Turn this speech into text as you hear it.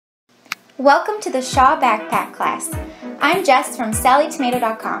Welcome to the Shaw Backpack class. I'm Jess from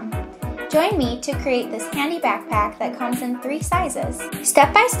SallieTomato.com. Join me to create this handy backpack that comes in 3 sizes.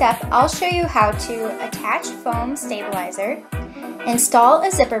 Step by step, I'll show you how to attach foam stabilizer, install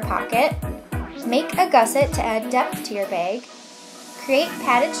a zipper pocket, make a gusset to add depth to your bag, create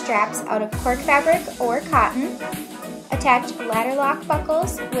padded straps out of cork fabric or cotton, attach ladder lock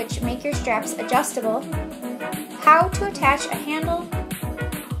buckles which make your straps adjustable, how to attach a handle,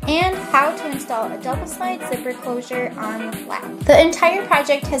 and how to install a double slide zipper closure on the flap. The entire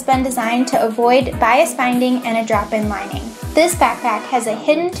project has been designed to avoid bias binding and a drop-in lining. This backpack has a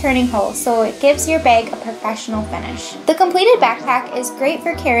hidden turning hole, so it gives your bag a professional finish. The completed backpack is great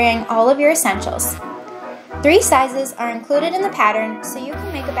for carrying all of your essentials. 3 sizes are included in the pattern, so you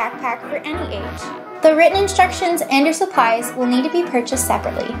can make a backpack for any age. The written instructions and your supplies will need to be purchased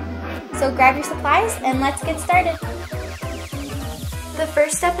separately. So grab your supplies and let's get started. The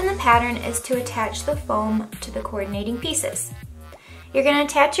first step in the pattern is to attach the foam to the coordinating pieces. You're going to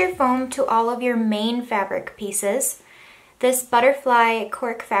attach your foam to all of your main fabric pieces. This butterfly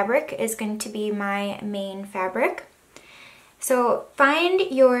cork fabric is going to be my main fabric. So find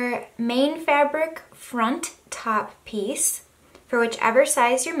your main fabric front top piece for whichever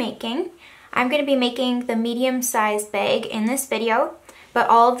size you're making. I'm going to be making the medium size bag in this video, but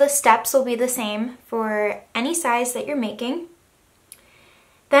all of the steps will be the same for any size that you're making.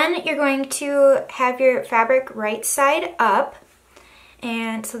 Then you're going to have your fabric right side up,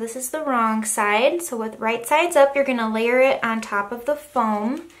 and so this is the wrong side. So with right sides up, you're going to layer it on top of the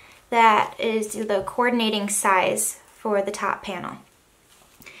foam that is the coordinating size for the top panel.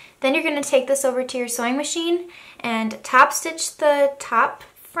 Then you're going to take this over to your sewing machine and top stitch the top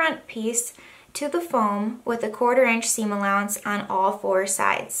front piece to the foam with a 1/4 inch seam allowance on all 4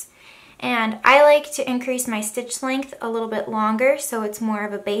 sides. And I like to increase my stitch length a little bit longer so it's more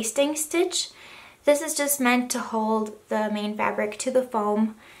of a basting stitch. This is just meant to hold the main fabric to the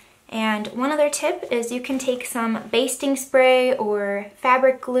foam. And one other tip is you can take some basting spray or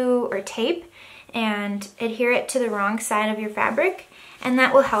fabric glue or tape and adhere it to the wrong side of your fabric, and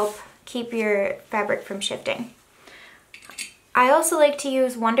that will help keep your fabric from shifting. I also like to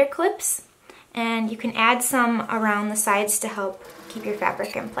use Wonder Clips, and you can add some around the sides to help keep your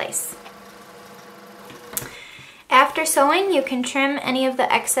fabric in place. After sewing, you can trim any of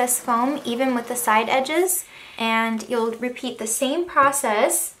the excess foam, even with the side edges, and you'll repeat the same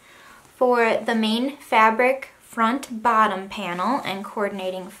process for the main fabric front bottom panel and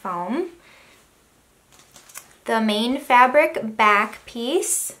coordinating foam, the main fabric back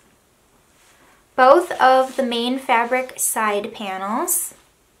piece, both of the main fabric side panels,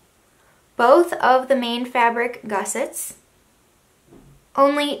 both of the main fabric gussets,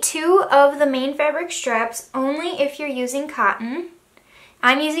 only 2 of the main fabric straps, only if you're using cotton.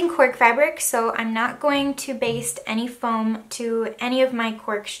 I'm using cork fabric, so I'm not going to baste any foam to any of my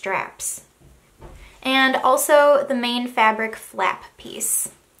cork straps. And also the main fabric flap piece.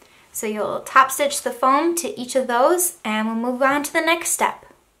 So you'll top stitch the foam to each of those, and we'll move on to the next step.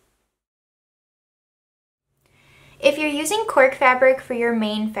 If you're using cork fabric for your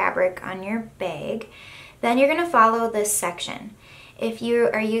main fabric on your bag, then you're going to follow this section. If you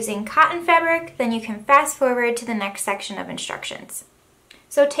are using cotton fabric, then you can fast forward to the next section of instructions.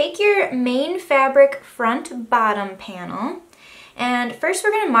 So take your main fabric front bottom panel, and first we're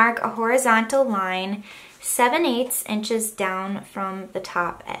going to mark a horizontal line 7/8 inches down from the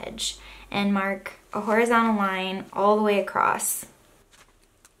top edge, and mark a horizontal line all the way across.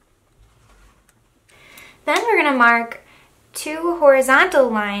 Then we're going to mark 2 horizontal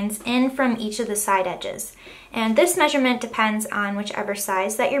lines in from each of the side edges. And this measurement depends on whichever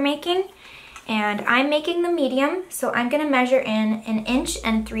size that you're making. And I'm making the medium, so I'm going to measure in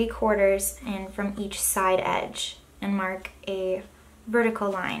 1 3/4 inches in from each side edge and mark a vertical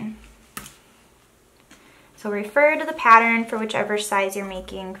line. So refer to the pattern for whichever size you're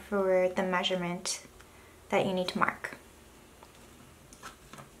making for the measurement that you need to mark.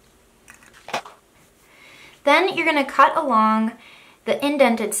 Then you're going to cut along the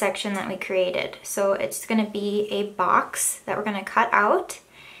indented section that we created. So it's going to be a box that we're going to cut out,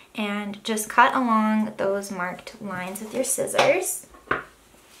 and just cut along those marked lines with your scissors.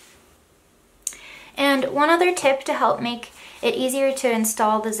 And one other tip to help make it easier to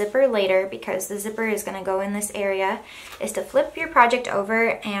install the zipper later, because the zipper is going to go in this area, is to flip your project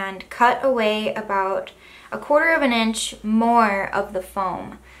over and cut away about 1/4 inch more of the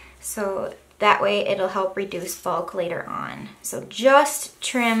foam. So that way it'll help reduce bulk later on. So just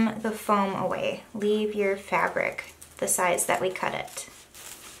trim the foam away. Leave your fabric the size that we cut it.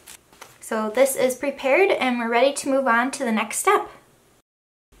 So this is prepared and we're ready to move on to the next step.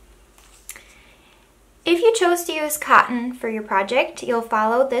 If you chose to use cotton for your project, you'll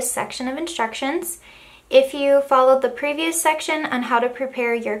follow this section of instructions. If you followed the previous section on how to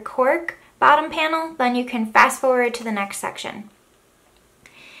prepare your cork bottom panel, then you can fast forward to the next section.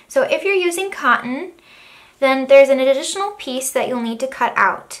 So if you're using cotton, then there's an additional piece that you'll need to cut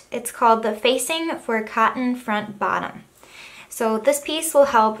out. It's called the facing for cotton front bottom. So this piece will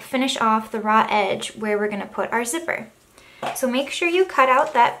help finish off the raw edge where we're going to put our zipper. So make sure you cut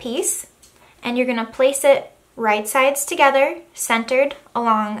out that piece, and you're going to place it right sides together, centered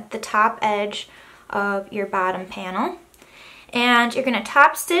along the top edge of your bottom panel. And you're going to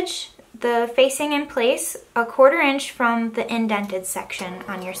top stitch the facing in place 1/4 inch from the indented section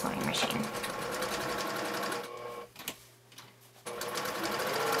on your sewing machine.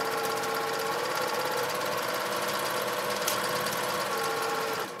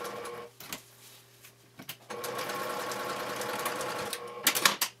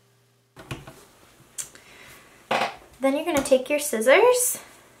 Then you're going to take your scissors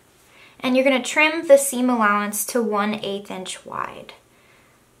and you're going to trim the seam allowance to 1/8 inch wide.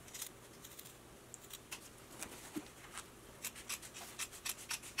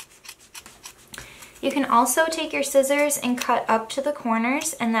 You can also take your scissors and cut up to the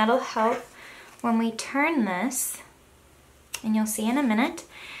corners, and that'll help when we turn this, and you'll see in a minute.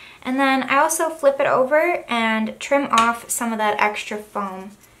 And then I also flip it over and trim off some of that extra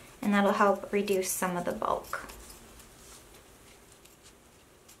foam, and that'll help reduce some of the bulk.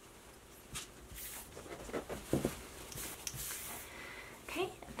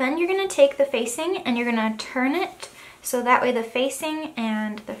 Then you're going to take the facing and you're going to turn it so that way the facing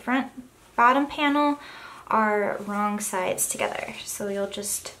and the front bottom panel are wrong sides together. So you'll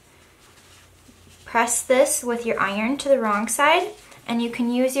just press this with your iron to the wrong side, and you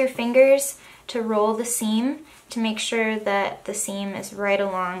can use your fingers to roll the seam to make sure that the seam is right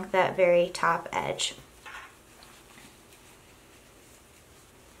along that very top edge.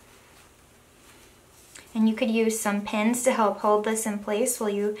 And you could use some pins to help hold this in place while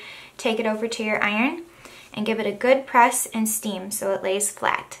you take it over to your iron, and give it a good press and steam so it lays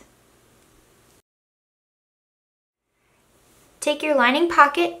flat. Take your lining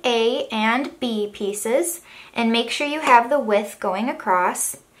pocket A and B pieces and make sure you have the width going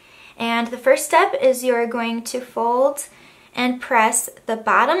across. And the first step is you're going to fold and press the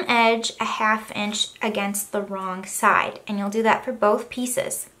bottom edge 1/2 inch against the wrong side, and you'll do that for both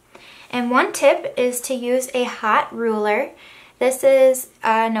pieces. And one tip is to use a hot ruler. This is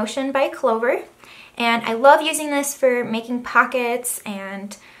a Notion by Clover, and I love using this for making pockets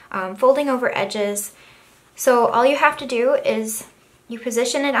and folding over edges. So all you have to do is you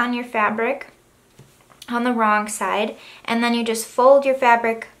position it on your fabric on the wrong side, and then you just fold your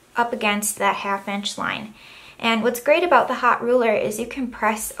fabric up against that 1/2 inch line. And what's great about the hot ruler is you can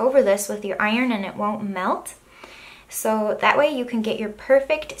press over this with your iron and it won't melt. So that way you can get your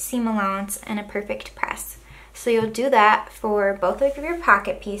perfect seam allowance and a perfect press. So you'll do that for both of your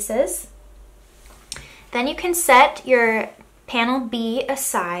pocket pieces. Then you can set your panel B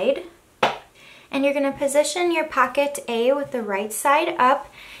aside, and you're going to position your pocket A with the right side up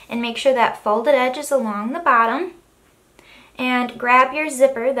and make sure that folded edge is along the bottom, and grab your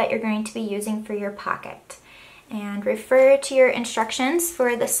zipper that you're going to be using for your pocket and refer to your instructions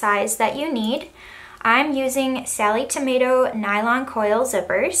for the size that you need. I'm using Sallie Tomato nylon coil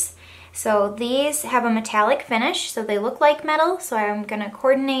zippers. So these have a metallic finish, so they look like metal, so I'm going to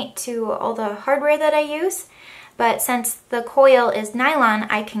coordinate to all the hardware that I use. But since the coil is nylon,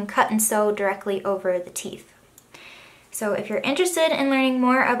 I can cut and sew directly over the teeth. So if you're interested in learning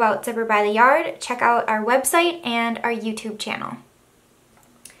more about Zipper by the Yard, check out our website and our YouTube channel.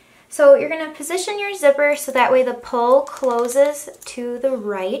 So you're going to position your zipper so that way the pull closes to the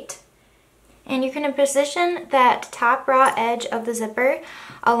right. And you're going to position that top raw edge of the zipper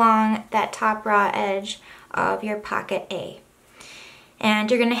along that top raw edge of your pocket A. And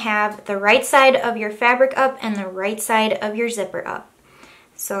you're going to have the right side of your fabric up and the right side of your zipper up.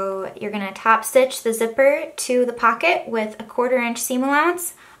 So you're going to top stitch the zipper to the pocket with a 1/4 inch seam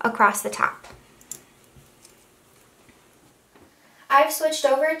allowance across the top. I've switched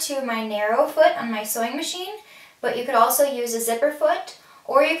over to my narrow foot on my sewing machine, but you could also use a zipper foot,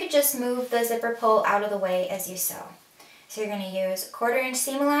 or you could just move the zipper pull out of the way as you sew. So you're going to use 1/4 inch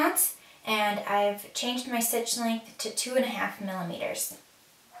seam allowance, and I've changed my stitch length to 2.5 millimeters.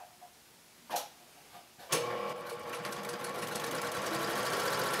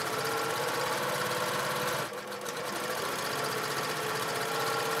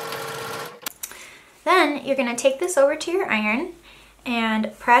 Then you're going to take this over to your iron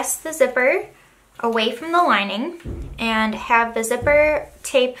and press the zipper away from the lining, and have the zipper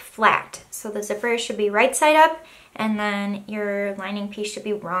tape flat. So the zipper should be right side up, and then your lining piece should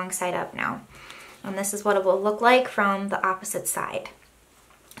be wrong side up now. And this is what it will look like from the opposite side.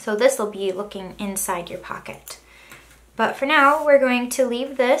 So this will be looking inside your pocket. But for now, we're going to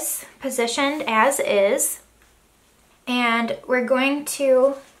leave this positioned as is, and we're going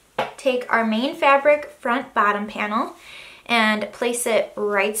to take our main fabric front bottom panel and place it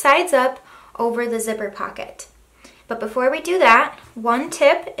right sides up over the zipper pocket. But before we do that, one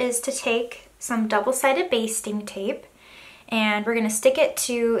tip is to take some double-sided basting tape, and we're going to stick it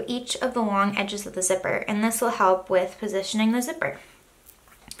to each of the long edges of the zipper, and this will help with positioning the zipper.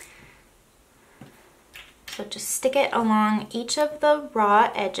 So just stick it along each of the raw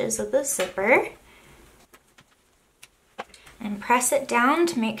edges of the zipper and press it down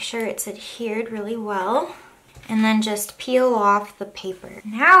to make sure it's adhered really well, and then just peel off the paper.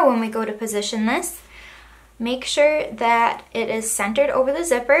 Now when we go to position this, make sure that it is centered over the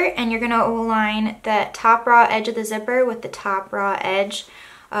zipper, and you're going to align the top raw edge of the zipper with the top raw edge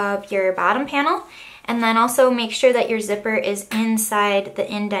of your bottom panel. And then also make sure that your zipper is inside the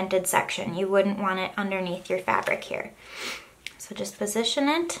indented section. You wouldn't want it underneath your fabric here. So just position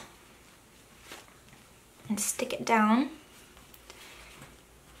it and stick it down.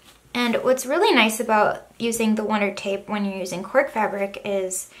 And what's really nice about using the wonder tape when you're using cork fabric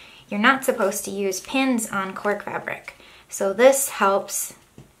is you're not supposed to use pins on cork fabric. So this helps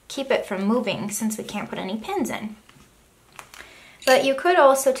keep it from moving since we can't put any pins in. But you could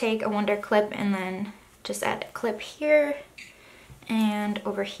also take a wonder clip and then just add a clip here and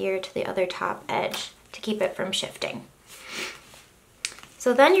over here to the other top edge to keep it from shifting.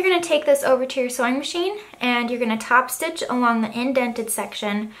 So then you're going to take this over to your sewing machine, and you're going to top stitch along the indented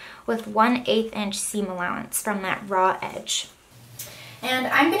section with 1/8 inch seam allowance from that raw edge. And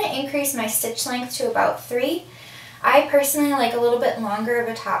I'm going to increase my stitch length to about 3. I personally like a little bit longer of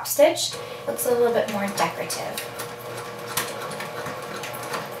a top stitch. It looks a little bit more decorative.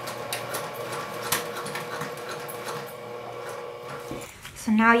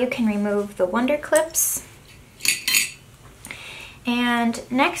 So now you can remove the wonder clips. And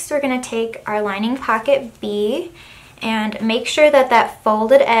next we're going to take our lining pocket B and make sure that that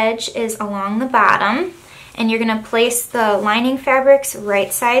folded edge is along the bottom. And you're going to place the lining fabrics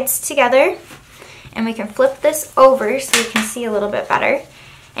right sides together. And we can flip this over so you can see a little bit better.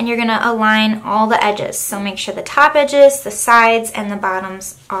 And you're going to align all the edges. So make sure the top edges, the sides, and the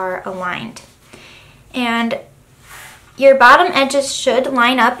bottoms are aligned. And your bottom edges should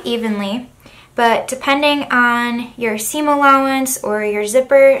line up evenly, but depending on your seam allowance or your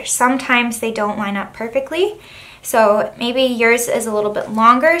zipper, sometimes they don't line up perfectly. So maybe yours is a little bit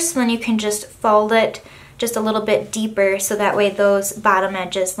longer, so then you can just fold it just a little bit deeper so that way those bottom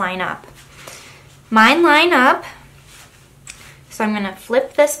edges line up. Mine line up, so I'm going to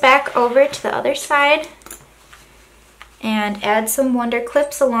flip this back over to the other side and add some wonder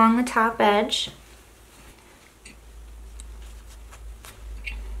clips along the top edge.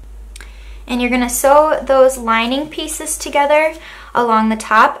 And you're going to sew those lining pieces together along the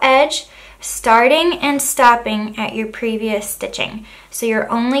top edge, starting and stopping at your previous stitching. So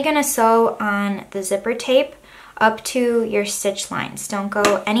you're only going to sew on the zipper tape up to your stitch lines. Don't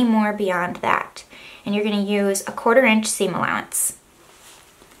go any more beyond that. And you're going to use a 1/4 inch seam allowance.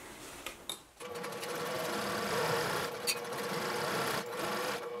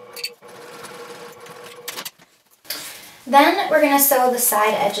 Then we're going to sew the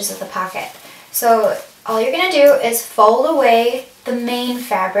side edges of the pocket. So all you're going to do is fold away the main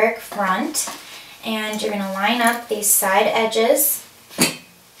fabric front, and you're going to line up these side edges,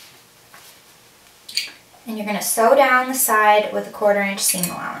 and you're going to sew down the side with a 1/4 inch seam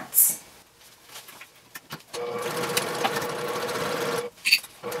allowance.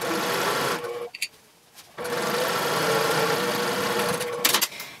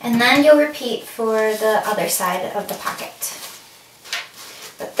 And then you'll repeat for the other side of the pocket.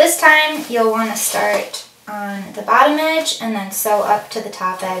 But this time you'll want to start on the bottom edge and then sew up to the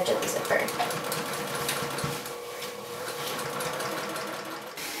top edge of the zipper.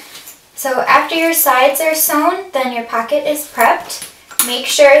 So after your sides are sewn, then your pocket is prepped. Make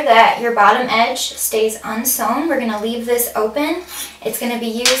sure that your bottom edge stays unsewn. We're going to leave this open. It's going to be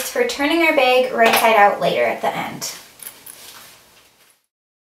used for turning our bag right side out later at the end.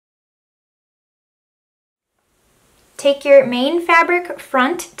 Take your main fabric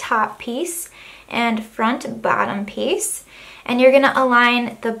front top piece and front bottom piece, and you're going to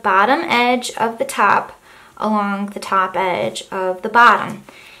align the bottom edge of the top along the top edge of the bottom.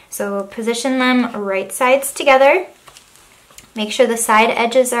 So position them right sides together. Make sure the side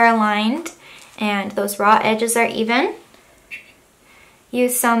edges are aligned and those raw edges are even.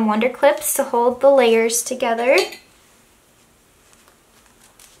 Use some Wonder Clips to hold the layers together.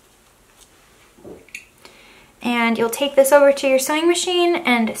 And you'll take this over to your sewing machine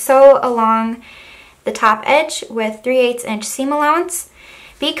and sew along the top edge with 3/8 inch seam allowance.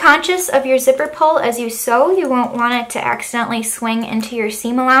 Be conscious of your zipper pull as you sew. You won't want it to accidentally swing into your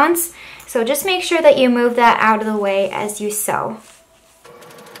seam allowance, so just make sure that you move that out of the way as you sew.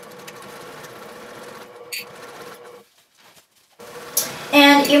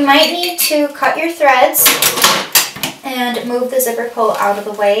 And you might need to cut your threads and move the zipper pull out of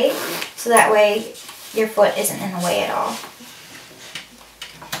the way, so that way your foot isn't in the way at all.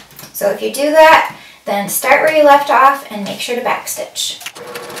 So if you do that, then start where you left off and make sure to backstitch.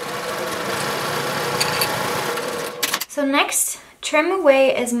 So next, trim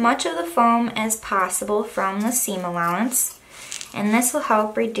away as much of the foam as possible from the seam allowance, and this will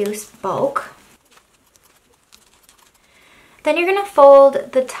help reduce bulk. Then you're going to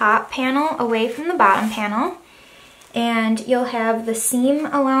fold the top panel away from the bottom panel, and you'll have the seam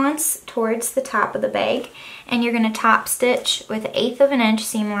allowance towards the top of the bag, and you're going to top stitch with 1/8 of an inch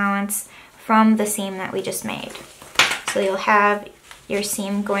seam allowance from the seam that we just made. So you'll have your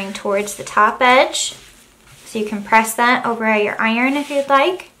seam going towards the top edge, so you can press that over your iron if you'd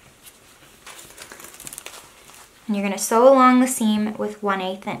like. And you're going to sew along the seam with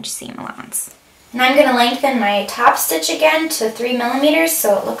 1/8 inch seam allowance. And I'm going to lengthen my top stitch again to 3 millimeters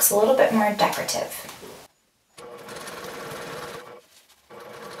so it looks a little bit more decorative.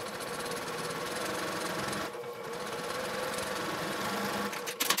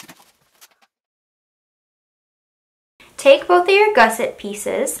 Take both of your gusset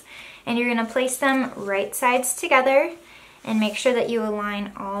pieces and you're going to place them right sides together and make sure that you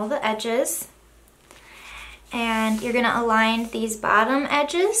align all the edges. And you're going to align these bottom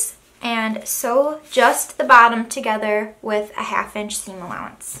edges and sew just the bottom together with a 1/2 inch seam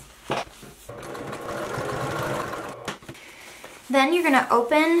allowance. Then you're going to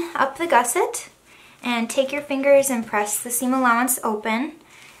open up the gusset and take your fingers and press the seam allowance open.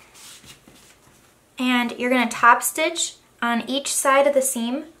 And you're going to top stitch on each side of the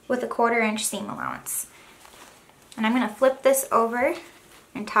seam with a 1/4 inch seam allowance. And I'm going to flip this over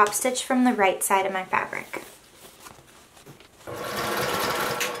and top stitch from the right side of my fabric.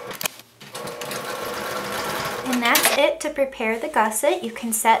 And that's it to prepare the gusset. You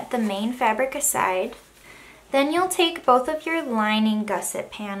can set the main fabric aside. Then you'll take both of your lining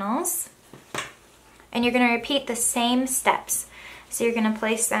gusset panels and you're going to repeat the same steps. So you're going to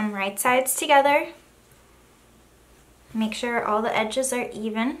place them right sides together. Make sure all the edges are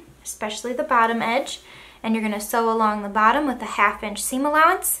even, especially the bottom edge. And you're going to sew along the bottom with a 1/2 inch seam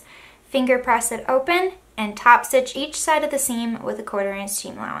allowance, finger press it open, and top stitch each side of the seam with a 1/4 inch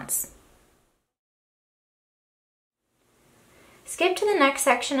seam allowance. Skip to the next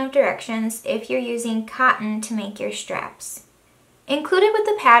section of directions if you're using cotton to make your straps. Included with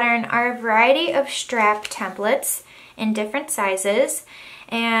the pattern are a variety of strap templates in different sizes,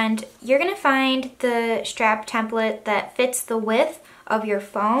 and you're going to find the strap template that fits the width of your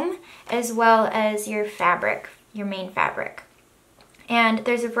foam as well as your fabric, your main fabric. And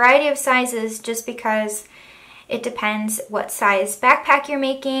there's a variety of sizes just because it depends what size backpack you're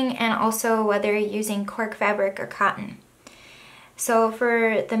making and also whether you're using cork fabric or cotton. So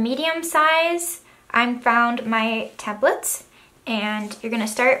for the medium size, I found my templates, and you're going to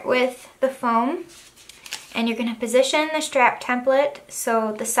start with the foam and you're going to position the strap template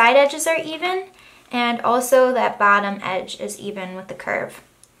so the side edges are even and also that bottom edge is even with the curve.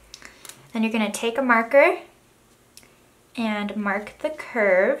 Then you're going to take a marker and mark the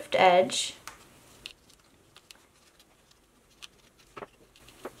curved edge.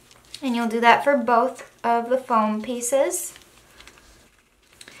 And you'll do that for both of the foam pieces.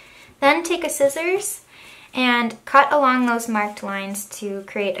 Then take a scissors and cut along those marked lines to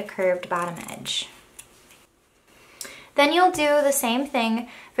create a curved bottom edge. Then you'll do the same thing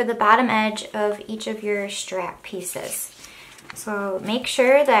for the bottom edge of each of your strap pieces. So make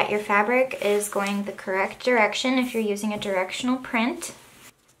sure that your fabric is going the correct direction if you're using a directional print.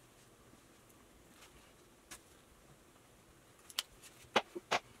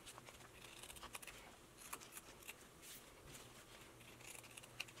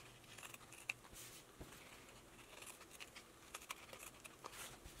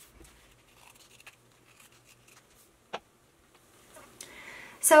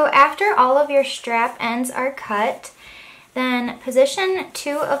 So after all of your strap ends are cut, then position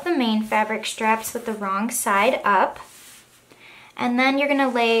 2 of the main fabric straps with the wrong side up, and then you're going to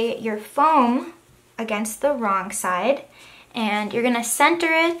lay your foam against the wrong side, and you're going to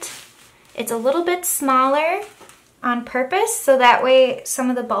center it It's a little bit smaller on purpose, so that way some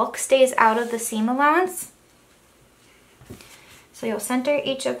of the bulk stays out of the seam allowance. So you'll center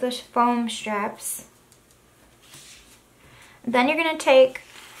each of the foam straps. Then you're going to take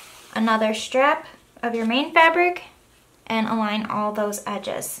another strap of your main fabric and align all those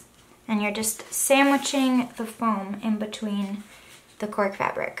edges. And you're just sandwiching the foam in between the cork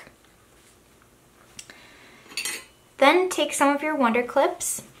fabric. Then take some of your wonder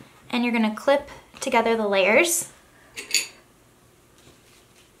clips and you're going to clip together the layers.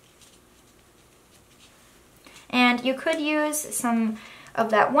 And you could use some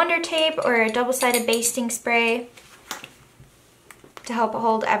of that wonder tape or a double-sided basting spray to help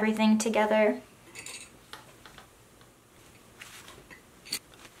hold everything together.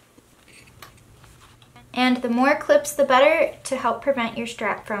 And the more clips the better to help prevent your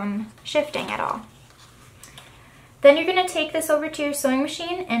strap from shifting at all. Then you're going to take this over to your sewing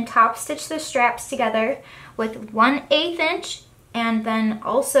machine and top stitch the straps together with 1/8 inch and then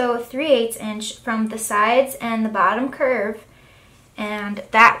also 3/8 inch from the sides and the bottom curve, and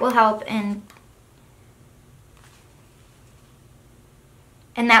that will help and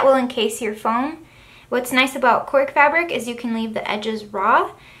that will encase your foam. What's nice about cork fabric is you can leave the edges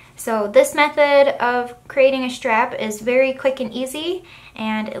raw. So this method of creating a strap is very quick and easy,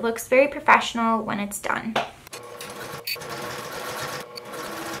 and it looks very professional when it's done.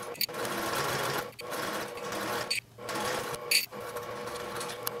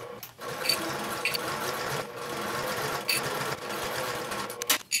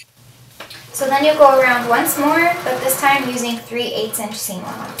 So then you'll go around once more, but this time using 3/8 inch seam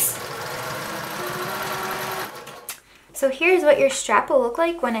allowance. So here's what your strap will look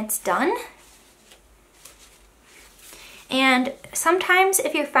like when it's done. And sometimes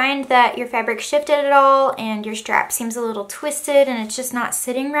if you find that your fabric shifted at all and your strap seems a little twisted and it's just not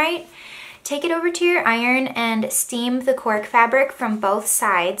sitting right, take it over to your iron and steam the cork fabric from both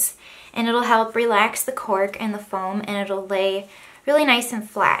sides, and it'll help relax the cork and the foam, and it'll lay really nice and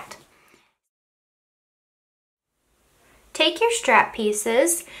flat. Take your strap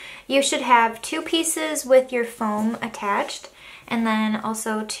pieces. You should have 2 pieces with your foam attached and then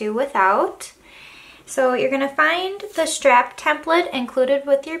also 2 without. So you're going to find the strap template included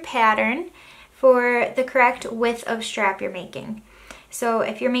with your pattern for the correct width of strap you're making. So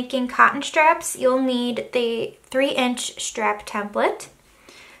if you're making cotton straps, you'll need the 3-inch strap template.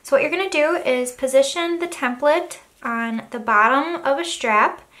 So what you're going to do is position the template on the bottom of a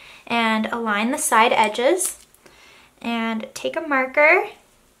strap and align the side edges. And take a marker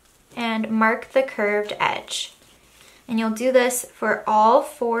and mark the curved edge. And you'll do this for all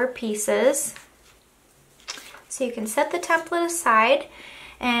 4 pieces. So you can set the template aside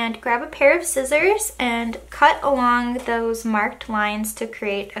and grab a pair of scissors and cut along those marked lines to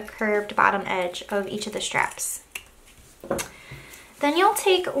create a curved bottom edge of each of the straps. Then you'll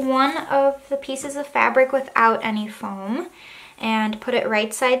take one of the pieces of fabric without any foam and put it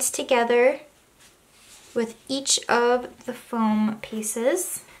right sides together with each of the foam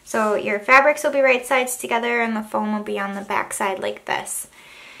pieces. So your fabrics will be right sides together and the foam will be on the back side like this.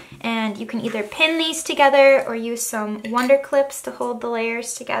 And you can either pin these together or use some wonder clips to hold the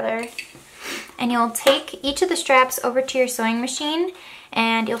layers together. And you'll take each of the straps over to your sewing machine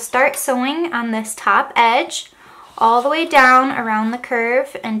and you'll start sewing on this top edge all the way down around the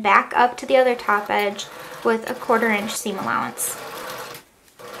curve and back up to the other top edge with a 1/4 inch seam allowance.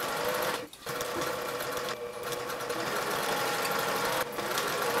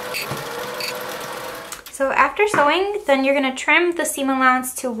 So after sewing, then you're going to trim the seam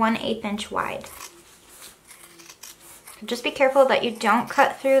allowance to 1/8 inch wide. Just be careful that you don't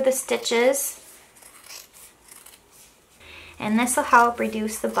cut through the stitches. And this will help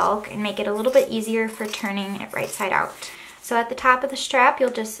reduce the bulk and make it a little bit easier for turning it right side out. So at the top of the strap, you'll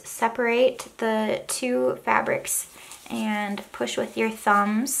just separate the 2 fabrics and push with your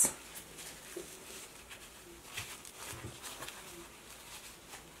thumbs.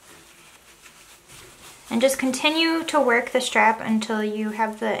 And just continue to work the strap until you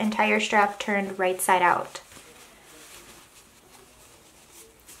have the entire strap turned right side out.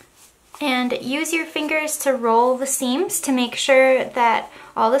 And use your fingers to roll the seams to make sure that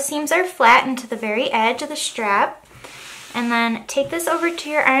all the seams are flattened to the very edge of the strap. And then take this over to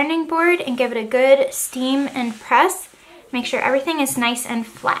your ironing board and give it a good steam and press. Make sure everything is nice and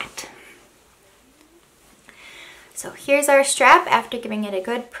flat. So here's our strap after giving it a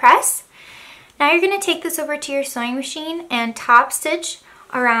good press. Now you're going to take this over to your sewing machine and top stitch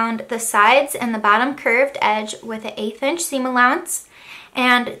around the sides and the bottom curved edge with an 1/8 inch seam allowance.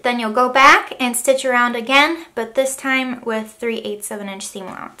 And then you'll go back and stitch around again, but this time with 3/8 of an inch seam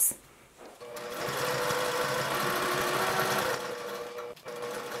allowance.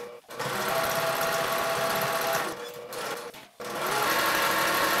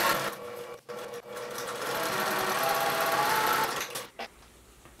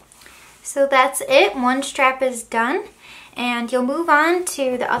 So that's it, one strap is done, and you'll move on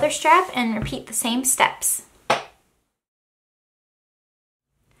to the other strap and repeat the same steps.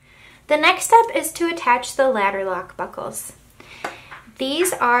 The next step is to attach the ladder lock buckles.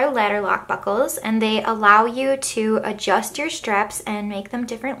 These are ladder lock buckles, and they allow you to adjust your straps and make them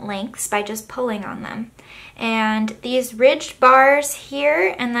different lengths by just pulling on them. And these ridged bars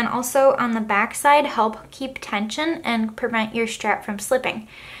here and then also on the back side help keep tension and prevent your strap from slipping.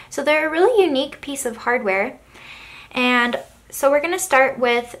 So they're a really unique piece of hardware. And so we're going to start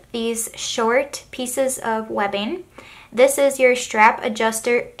with these short pieces of webbing. This is your strap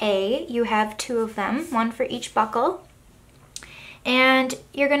adjuster A. You have 2 of them, one for each buckle. And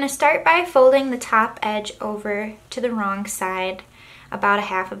you're going to start by folding the top edge over to the wrong side about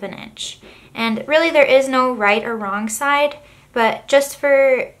 1/2 inch. And really there is no right or wrong side, but just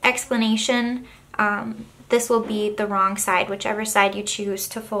for explanation, this will be the wrong side, whichever side you choose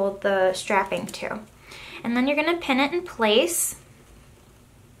to fold the strapping to. And then you're going to pin it in place.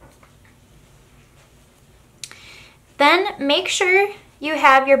 Then make sure you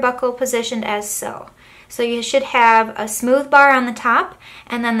have your buckle positioned as so. So you should have a smooth bar on the top,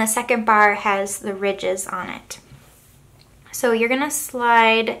 and then the second bar has the ridges on it. So you're going to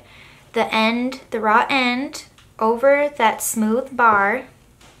slide the raw end, over that smooth bar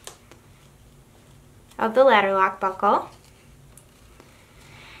of the ladder lock buckle.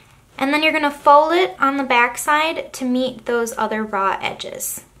 And then you're going to fold it on the back side to meet those other raw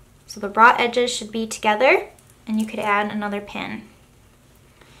edges. So the raw edges should be together, and you could add another pin.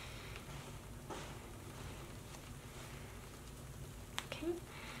 Okay.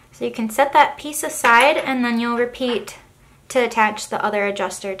 So you can set that piece aside, and then you'll repeat to attach the other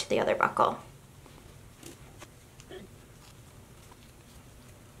adjuster to the other buckle.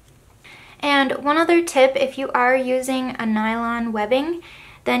 And one other tip, if you are using a nylon webbing,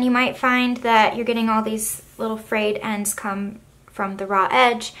 then you might find that you're getting all these little frayed ends come from the raw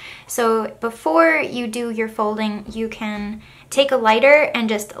edge. So before you do your folding, you can take a lighter and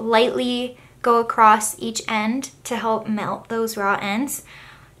just lightly go across each end to help melt those raw ends.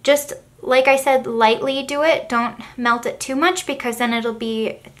 Just like I said, lightly do it. Don't melt it too much, because then it'll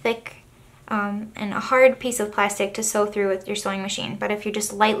be thick and a hard piece of plastic to sew through with your sewing machine. But if you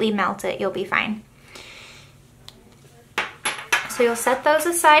just lightly melt it, you'll be fine. So you'll set those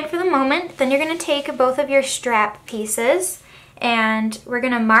aside for the moment. Then you're going to take both of your strap pieces, and we're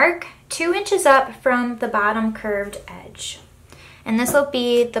going to mark 2 inches up from the bottom curved edge. And this will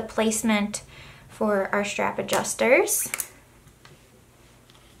be the placement for our strap adjusters.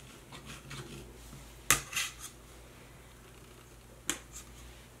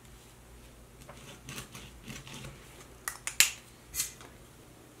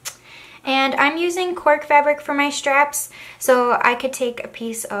 And I'm using Cork fabric for my straps, so I could take a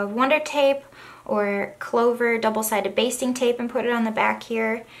piece of Wonder Tape or Clover double-sided basting tape and put it on the back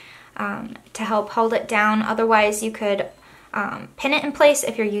here to help hold it down. Otherwise, you could pin it in place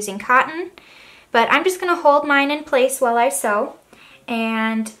if you're using cotton. But I'm just going to hold mine in place while I sew,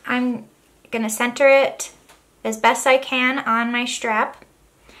 and I'm going to center it as best I can on my strap.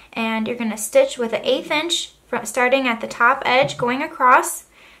 And you're going to stitch with an 1/8 inch starting at the top edge, going across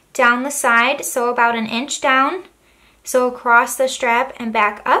down the side, so about 1 inch down, so across the strap and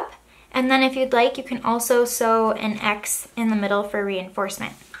back up. And then if you'd like, you can also sew an X in the middle for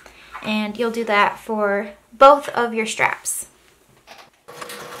reinforcement. And you'll do that for both of your straps.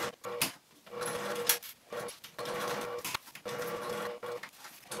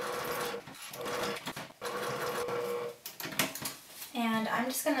 And I'm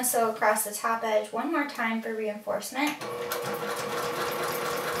just going to sew across the top edge one more time for reinforcement.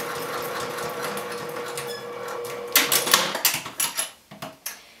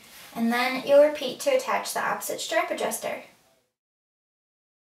 And then you'll repeat to attach the opposite strap adjuster.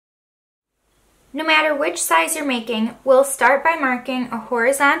 No matter which size you're making, we'll start by marking a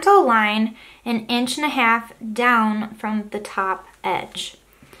horizontal line 1.5 inches down from the top edge.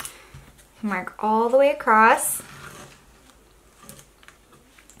 Mark all the way across.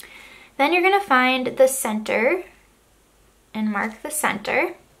 Then you're going to find the center and mark the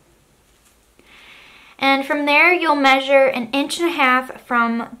center. And from there, you'll measure 1.5 inches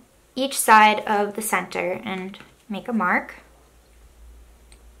from each side of the center and make a mark.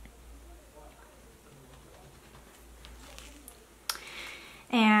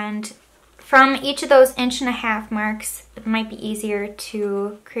 And from each of those 1.5 inch marks, it might be easier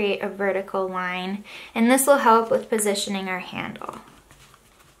to create a vertical line, and this will help with positioning our handle.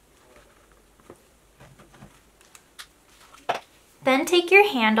 Then take your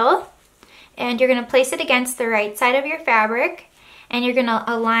handle and you're going to place it against the right side of your fabric, and you're going to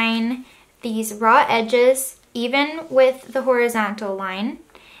align these raw edges even with the horizontal line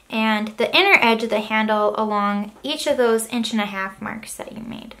and the inner edge of the handle along each of those 1.5 inch marks that you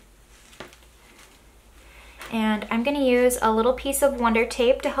made. And I'm going to use a little piece of Wonder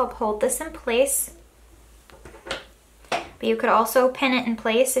Tape to help hold this in place. But you could also pin it in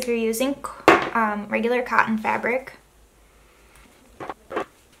place if you're using regular cotton fabric.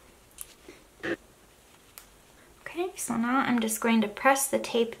 Okay, so now I'm just going to press the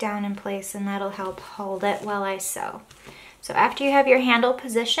tape down in place, and that'll help hold it while I sew. So after you have your handle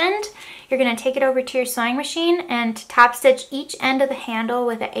positioned, you're going to take it over to your sewing machine and top stitch each end of the handle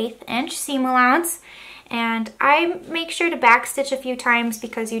with an 1/8 inch seam allowance. And I make sure to back stitch a few times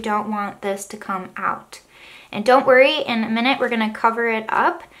because you don't want this to come out. And don't worry, in a minute we're going to cover it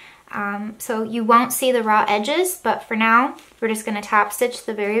up so you won't see the raw edges, but for now we're just going to top stitch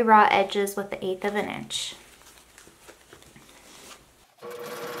the very raw edges with the 1/8 inch.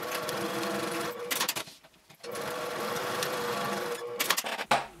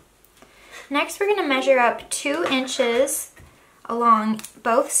 Next we're going to measure up 2 inches along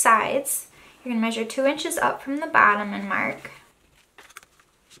both sides. You're going to measure 2 inches up from the bottom and mark.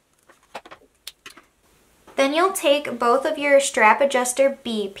 Then you'll take both of your strap adjuster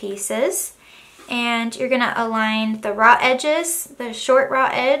B pieces and you're going to align the raw edges, the short raw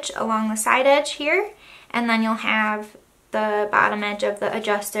edge along the side edge here, and then you'll have the bottom edge of the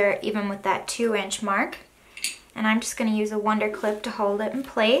adjuster even with that 2 inch mark. And I'm just going to use a Wonder Clip to hold it in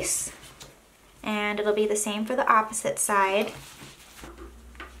place, and it'll be the same for the opposite side.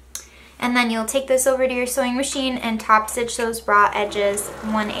 And then you'll take this over to your sewing machine and top stitch those raw edges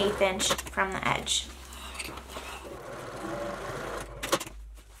 1/8 inch from the edge.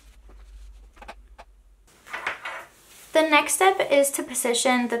 The next step is to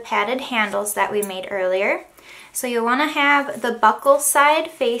position the padded handles that we made earlier. So you'll want to have the buckle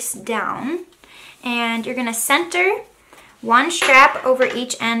side face down, and you're going to center one strap over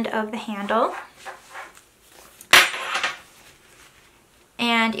each end of the handle.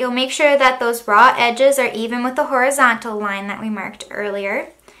 And you'll make sure that those raw edges are even with the horizontal line that we marked earlier.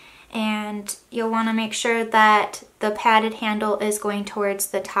 And you'll want to make sure that the padded handle is going towards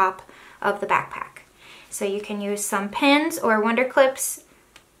the top of the backpack. So you can use some pins or Wonder Clips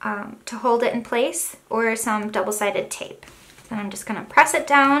to hold it in place, or some double-sided tape. And I'm just going to press it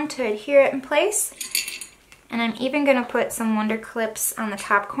down to adhere it in place. And I'm even going to put some Wonder Clips on the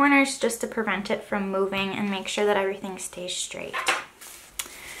top corners just to prevent it from moving and make sure that everything stays straight.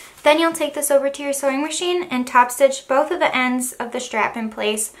 Then you'll take this over to your sewing machine and top stitch both of the ends of the strap in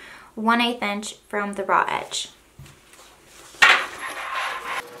place 1/8 inch from the raw edge.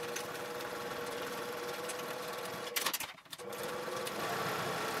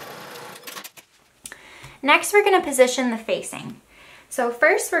 Next we're going to position the facing. So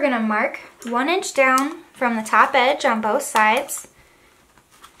first we're going to mark 1 inch down from the top edge on both sides.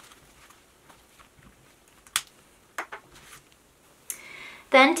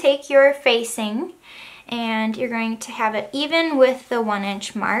 Then take your facing and you're going to have it even with the 1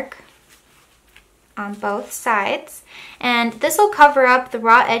 inch mark on both sides. And this will cover up the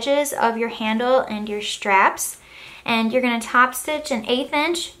raw edges of your handle and your straps. And you're going to top stitch an 1/8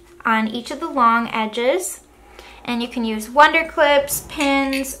 inch on each of the long edges. And you can use Wonder Clips,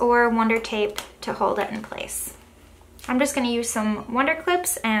 pins, or Wonder Tape to hold it in place. I'm just going to use some Wonder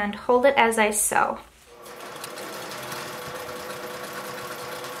Clips and hold it as I sew.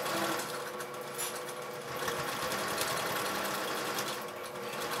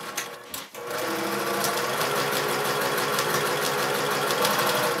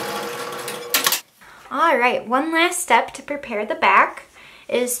 Alright, one last step to prepare the back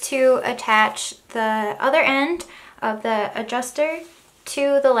is to attach the other end of the adjuster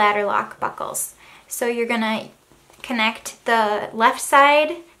to the ladder lock buckles. So you're going to connect the left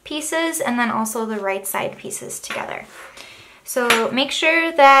side pieces and then also the right side pieces together. So make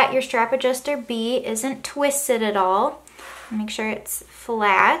sure that your strap adjuster B isn't twisted at all. Make sure it's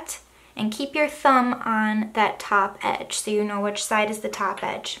flat and keep your thumb on that top edge so you know which side is the top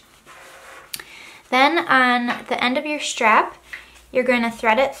edge. Then on the end of your strap, you're going to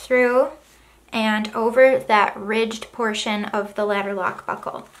thread it through and over that ridged portion of the ladder lock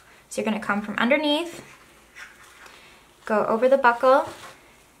buckle. So you're going to come from underneath, go over the buckle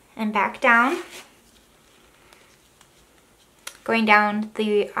and back down. going down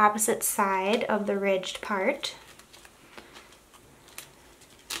the opposite side of the ridged part.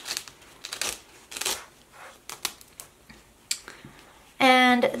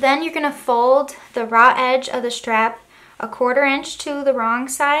 And then you're going to fold the raw edge of the strap a 1/4 inch to the wrong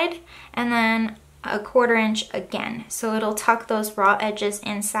side and then a 1/4 inch again. So it'll tuck those raw edges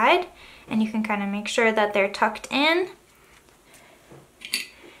inside, and you can kind of make sure that they're tucked in.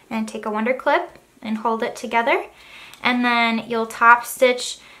 And take a wonder clip and hold it together. And then you'll top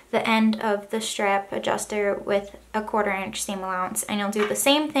stitch the end of the strap adjuster with a 1/4 inch seam allowance, and you'll do the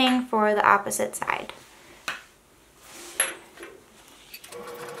same thing for the opposite side.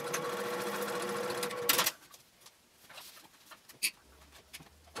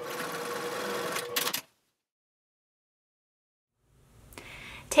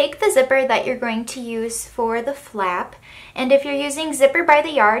 Take the zipper that you're going to use for the flap, and if you're using zipper by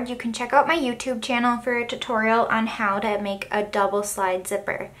the yard, you can check out my YouTube channel for a tutorial on how to make a double slide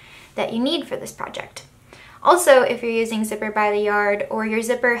zipper that you need for this project. Also, if you're using zipper by the yard or your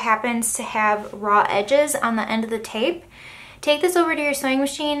zipper happens to have raw edges on the end of the tape, take this over to your sewing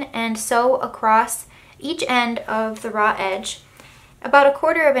machine and sew across each end of the raw edge about a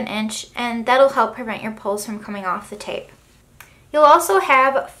 1/4 inch, and that'll help prevent your pulls from coming off the tape. You'll also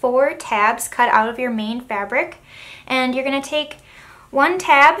have 4 tabs cut out of your main fabric, and you're going to take one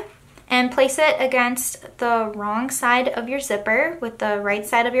tab and place it against the wrong side of your zipper with the right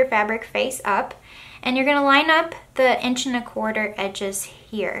side of your fabric face up, and you're going to line up the 1¼ inch edges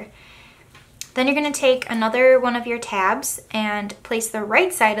here. Then you're going to take another one of your tabs and place the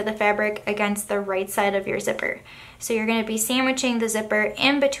right side of the fabric against the right side of your zipper. So you're going to be sandwiching the zipper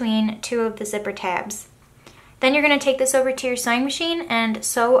in between 2 of the zipper tabs. Then you're going to take this over to your sewing machine and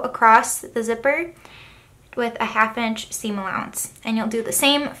sew across the zipper with a 1/2 inch seam allowance. And you'll do the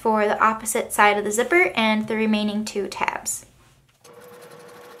same for the opposite side of the zipper and the remaining 2 tabs.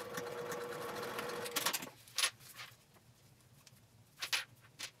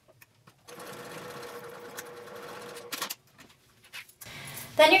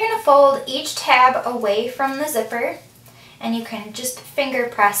 Then you're going to fold each tab away from the zipper, and you can just finger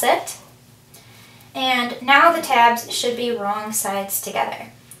press it. And now the tabs should be wrong sides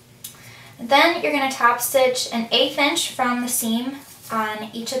together. Then you're going to top stitch an 1/8 inch from the seam on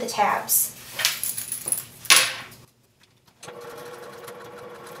each of the tabs.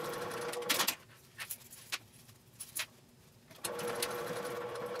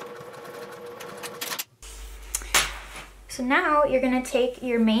 So now you're going to take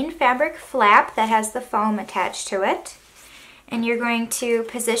your main fabric flap that has the foam attached to it, and you're going to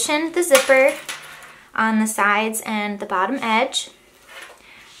position the zipper on the sides and the bottom edge.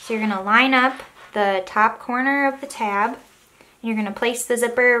 So you're going to line up the top corner of the tab. You're going to place the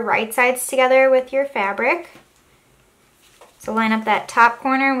zipper right sides together with your fabric. So line up that top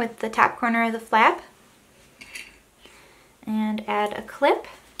corner with the top corner of the flap and add a clip.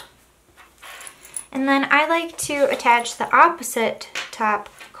 And then I like to attach the opposite top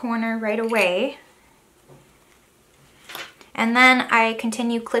corner right away. And then I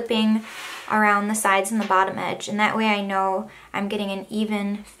continue clipping around the sides and the bottom edge, and that way I know I'm getting an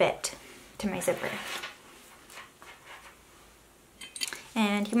even fit to my zipper.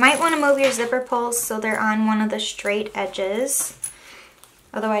 And you might want to move your zipper pulls so they're on one of the straight edges,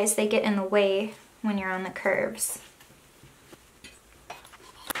 otherwise they get in the way when you're on the curves.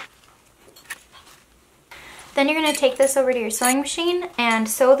 Then you're going to take this over to your sewing machine and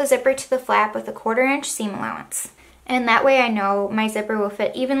sew the zipper to the flap with a 1/4 inch seam allowance. And that way I know my zipper will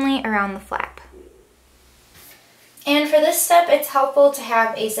fit evenly around the flap. And for this step, it's helpful to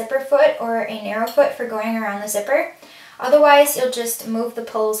have a zipper foot or a narrow foot for going around the zipper. Otherwise, you'll just move the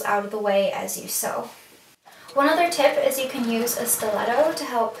pulls out of the way as you sew. One other tip is you can use a stiletto to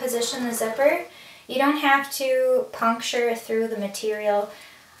help position the zipper. You don't have to puncture through the material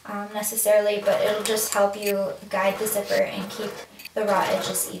necessarily, but it'll just help you guide the zipper and keep the raw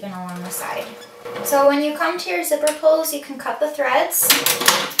edges even along the side. So when you come to your zipper pulls, you can cut the threads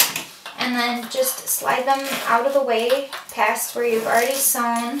and then just slide them out of the way past where you've already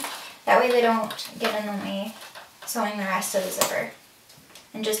sewn. That way they don't get in the way sewing the rest of the zipper.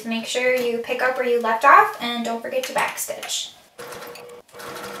 And just make sure you pick up where you left off and don't forget to backstitch.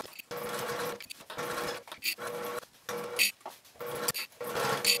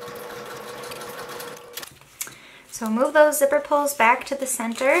 So move those zipper pulls back to the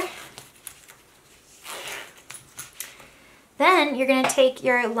center. Then you're going to take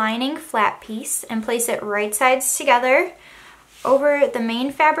your lining flap piece and place it right sides together over the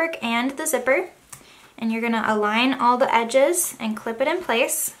main fabric and the zipper. And you're going to align all the edges and clip it in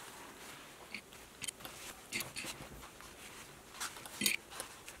place.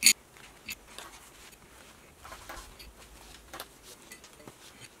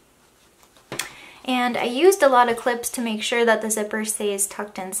 and I used a lot of clips to make sure that the zipper stays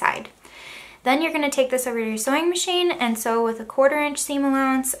tucked inside. Then you're going to take this over to your sewing machine and sew with a 1/4 inch seam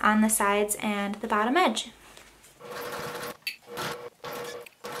allowance on the sides and the bottom edge.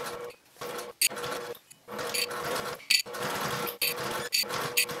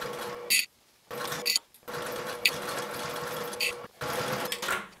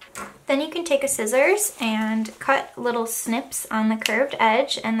 Then you can take a scissors and cut little snips on the curved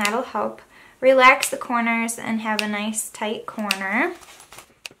edge, and that'll help relax the corners and have a nice tight corner.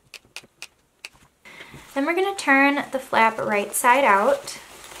 Then we're going to turn the flap right side out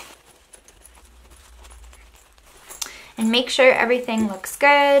and make sure everything looks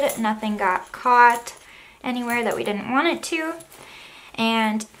good, nothing got caught anywhere that we didn't want it to.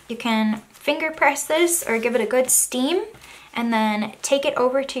 And you can finger press this or give it a good steam, and then take it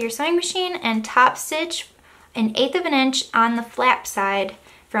over to your sewing machine and top stitch 1/8 of an inch on the flap side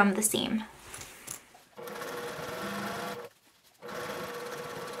from the seam.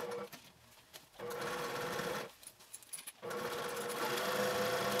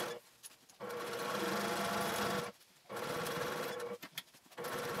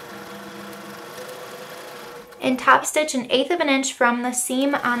 And top stitch 1/8 of an inch from the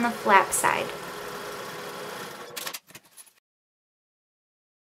seam on the flap side.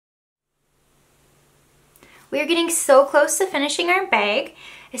 We are getting so close to finishing our bag.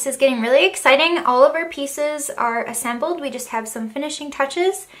 This is getting really exciting. All of our pieces are assembled. We just have some finishing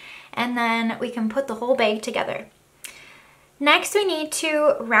touches, and then we can put the whole bag together. Next, we need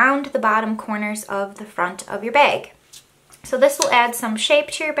to round the bottom corners of the front of your bag. So this will add some shape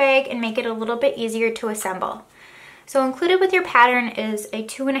to your bag and make it a little bit easier to assemble. So included with your pattern is a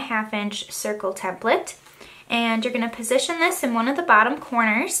 2.5 inch circle template, and you're going to position this in one of the bottom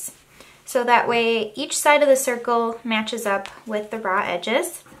corners, so that way each side of the circle matches up with the raw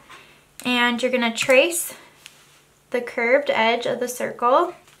edges. And you're going to trace the curved edge of the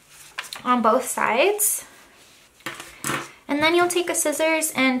circle on both sides. And then you'll take a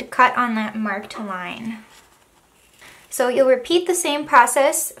scissors and cut on that marked line. So you'll repeat the same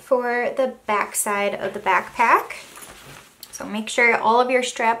process for the back side of the backpack. So make sure all of your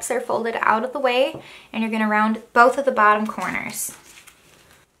straps are folded out of the way, and you're going to round both of the bottom corners.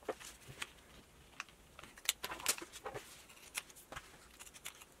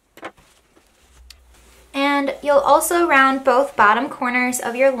 And you'll also round both bottom corners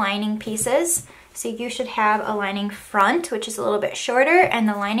of your lining pieces. So you should have a lining front, which is a little bit shorter, and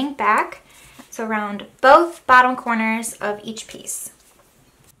the lining back. So round both bottom corners of each piece.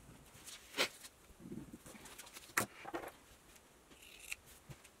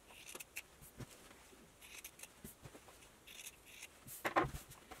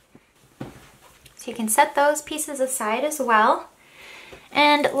 So you can set those pieces aside as well.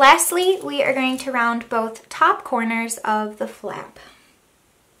 And lastly, we are going to round both top corners of the flap.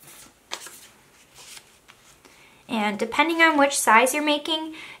 And depending on which size you're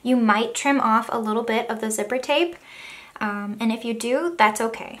making, you might trim off a little bit of the zipper tape. And if you do, that's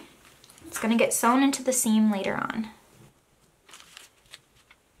okay. It's going to get sewn into the seam later on.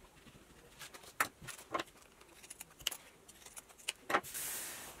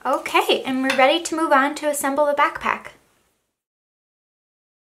 Okay, and we're ready to move on to assemble the backpack.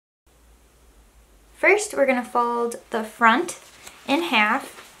 First, we're going to fold the front in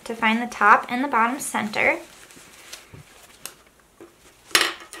half to find the top and the bottom center.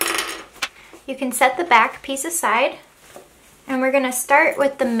 You can set the back piece aside, and we're going to start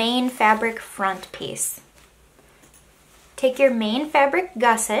with the main fabric front piece. Take your main fabric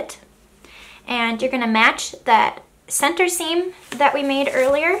gusset, and you're going to match that center seam that we made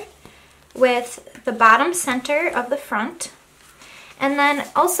earlier with the bottom center of the front. And then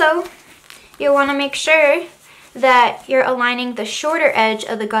also, you'll want to make sure that you're aligning the shorter edge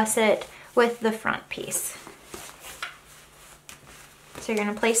of the gusset with the front piece. So you're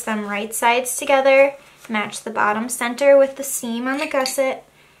going to place them right sides together, match the bottom center with the seam on the gusset,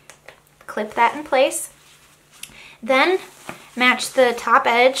 clip that in place. Then match the top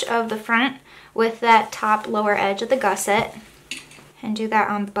edge of the front with that top lower edge of the gusset, and do that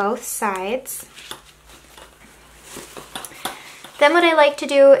on both sides. Then what I like to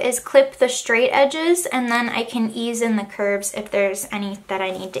do is clip the straight edges, and then I can ease in the curves if there's any that I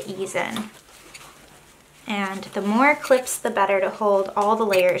need to ease in. And the more clips, the better to hold all the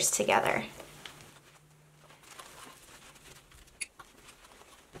layers together.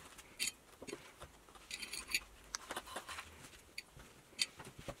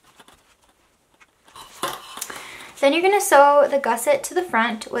 Then you're going to sew the gusset to the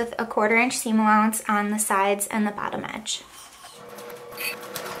front with a 1/4 inch seam allowance on the sides and the bottom edge.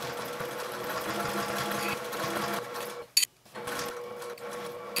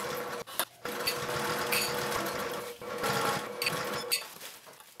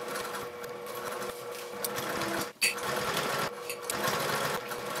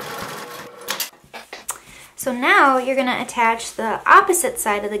 So now you're going to attach the opposite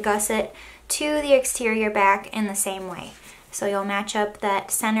side of the gusset to the exterior back in the same way. So you'll match up that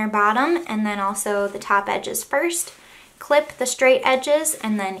center bottom and then also the top edges first, clip the straight edges,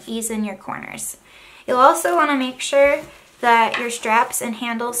 and then ease in your corners. You'll also want to make sure that your straps and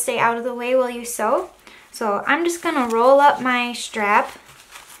handles stay out of the way while you sew. So I'm just going to roll up my strap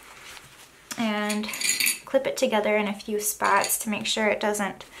and clip it together in a few spots to make sure it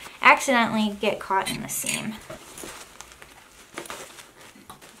doesn't accidentally get caught in the seam.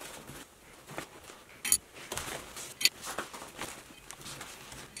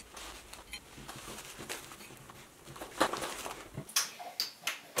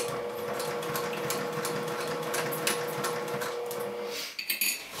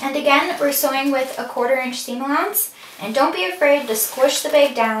 And again, we're sewing with a 1/4 inch seam allowance. And don't be afraid to squish the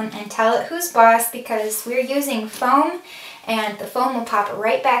bag down and tell it who's boss, because we're using foam and the foam will pop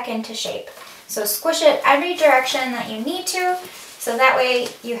right back into shape. So squish it every direction that you need to, so that way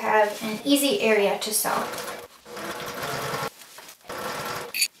you have an easy area to sew.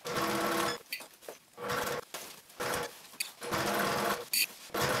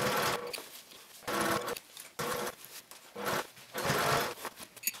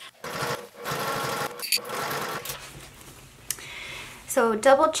 So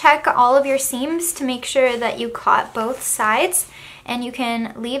double check all of your seams to make sure that you caught both sides, and you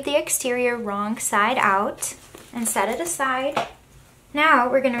can leave the exterior wrong side out and set it aside. Now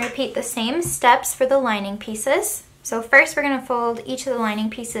we're going to repeat the same steps for the lining pieces. So first we're going to fold each of the lining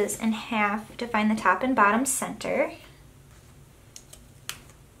pieces in half to find the top and bottom center.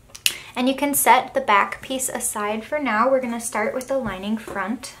 And you can set the back piece aside for now. We're going to start with the lining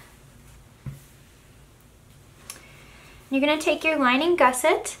front. You're going to take your lining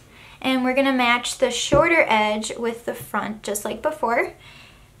gusset and we're going to match the shorter edge with the front just like before.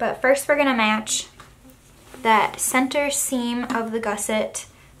 But first we're going to match that center seam of the gusset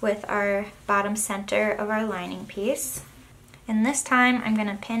with our bottom center of our lining piece. And this time I'm going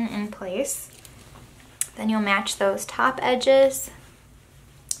to pin in place. Then you'll match those top edges.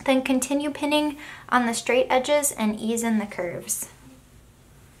 Then continue pinning on the straight edges and ease in the curves.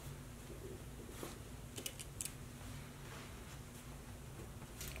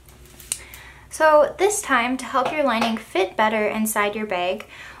 So this time, to help your lining fit better inside your bag,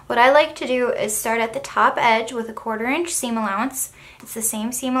 what I like to do is start at the top edge with a 1/4 inch seam allowance. It's the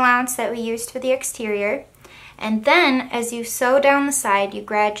same seam allowance that we used for the exterior. And then as you sew down the side, you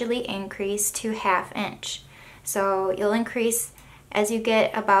gradually increase to 1/2 inch. So you'll increase as you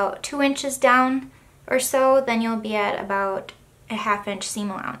get about 2 inches down or so, then you'll be at about a 1/2 inch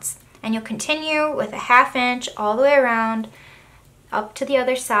seam allowance. And you'll continue with a 1/2 inch all the way around up to the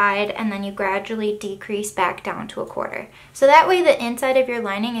other side, and then you gradually decrease back down to a 1/4. So that way the inside of your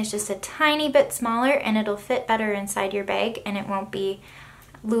lining is just a tiny bit smaller and it'll fit better inside your bag and it won't be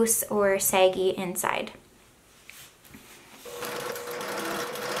loose or saggy inside.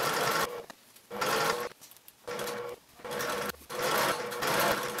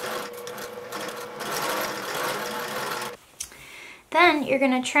 Then you're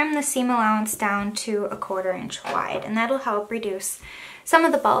going to trim the seam allowance down to a 1/4 inch wide, and that'll help reduce some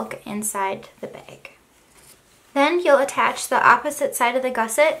of the bulk inside the bag. Then you'll attach the opposite side of the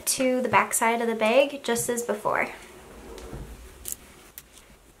gusset to the back side of the bag just as before.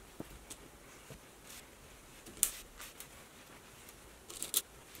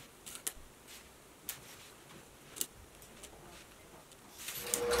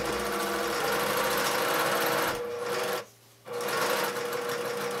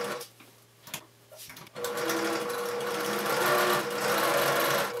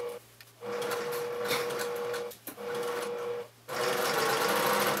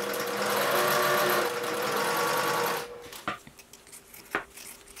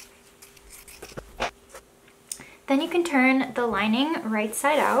 Then you can turn the lining right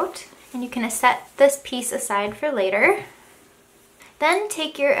side out, and you can set this piece aside for later. Then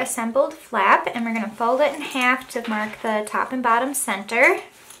take your assembled flap and we're going to fold it in half to mark the top and bottom center.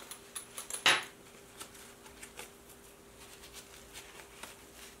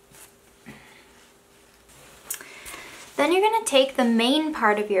 Then you're going to take the main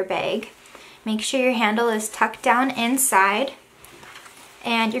part of your bag, make sure your handle is tucked down inside,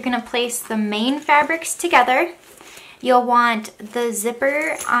 and you're going to place the main fabrics together. You'll want the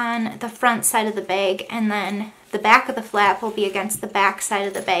zipper on the front side of the bag, and then the back of the flap will be against the back side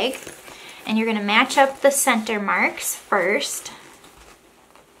of the bag. And you're going to match up the center marks first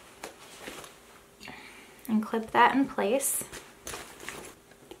and clip that in place.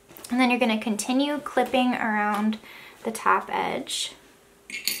 And then you're going to continue clipping around the top edge.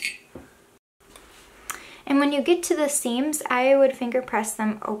 And when you get to the seams, I would finger press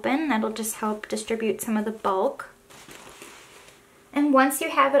them open. That'll just help distribute some of the bulk. And once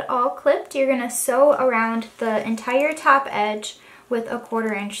you have it all clipped, you're gonna sew around the entire top edge with a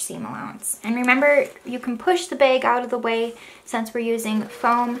 1/4 inch seam allowance. And remember, you can push the bag out of the way. Since we're using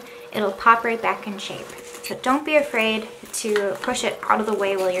foam, it'll pop right back in shape. So don't be afraid to push it out of the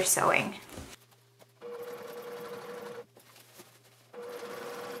way while you're sewing.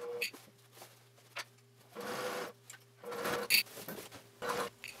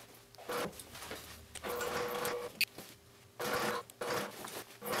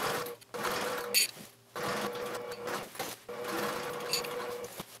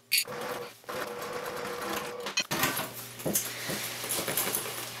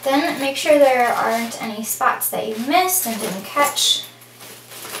 Then make sure there aren't any spots that you missed and didn't catch.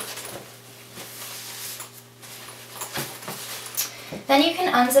 Then you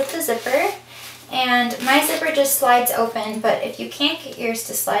can unzip the zipper, and my zipper just slides open, but if you can't get yours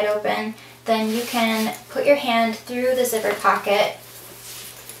to slide open, then you can put your hand through the zipper pocket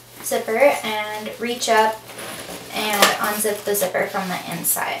zipper and reach up and unzip the zipper from the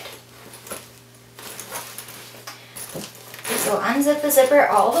inside. So unzip the zipper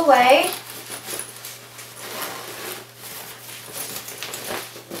all the way.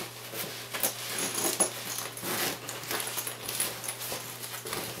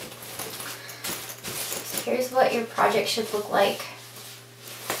 So here's what your project should look like.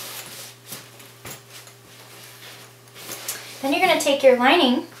 Then you're going to take your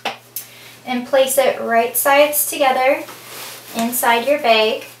lining and place it right sides together inside your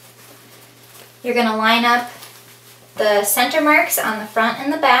bag. You're going to line up the center marks on the front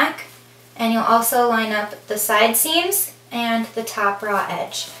and the back, and you'll also line up the side seams and the top raw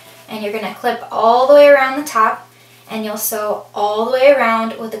edge. And you're going to clip all the way around the top, and you'll sew all the way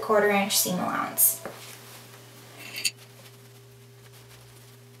around with a 1/4 inch seam allowance.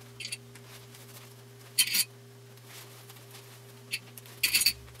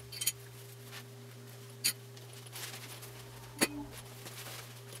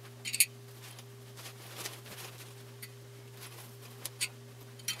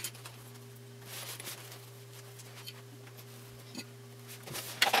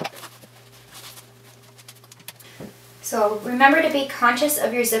 So remember to be conscious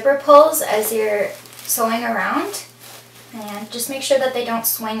of your zipper pulls as you're sewing around, and just make sure that they don't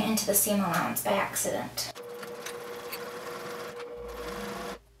swing into the seam allowance by accident.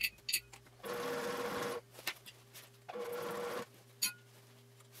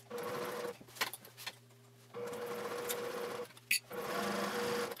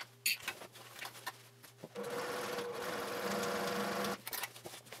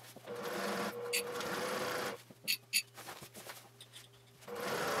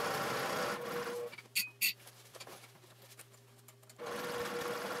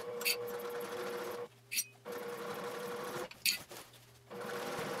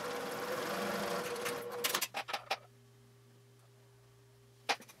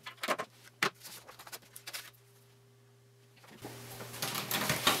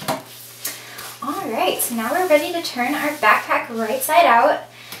 Alright, so now we're ready to turn our backpack right side out.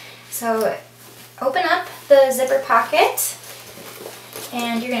 So open up the zipper pocket,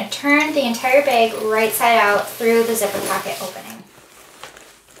 and you're going to turn the entire bag right side out through the zipper pocket opening.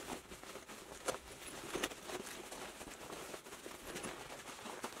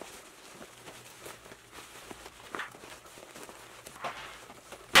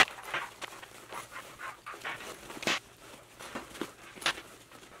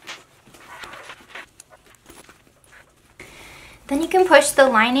 Then you can push the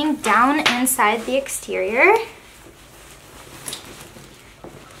lining down inside the exterior.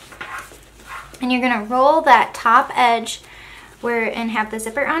 And you're going to roll that top edge and have the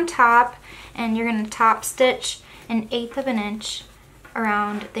zipper on top, and you're going to top stitch 1/8 of an inch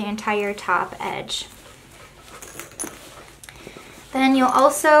around the entire top edge. Then you'll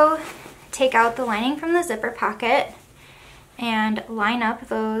also take out the lining from the zipper pocket and line up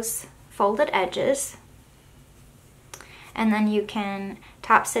those folded edges. And then you can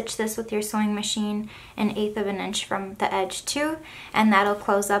top stitch this with your sewing machine 1/8 of an inch from the edge too, and that'll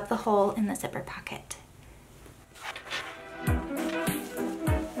close up the hole in the zipper pocket.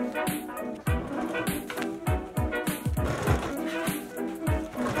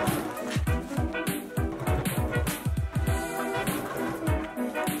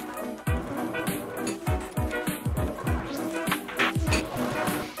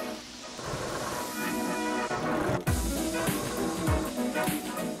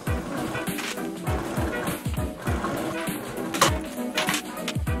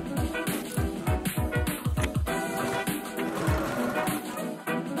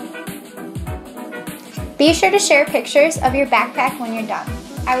 Be sure to share pictures of your backpack when you're done.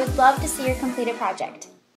 I would love to see your completed project.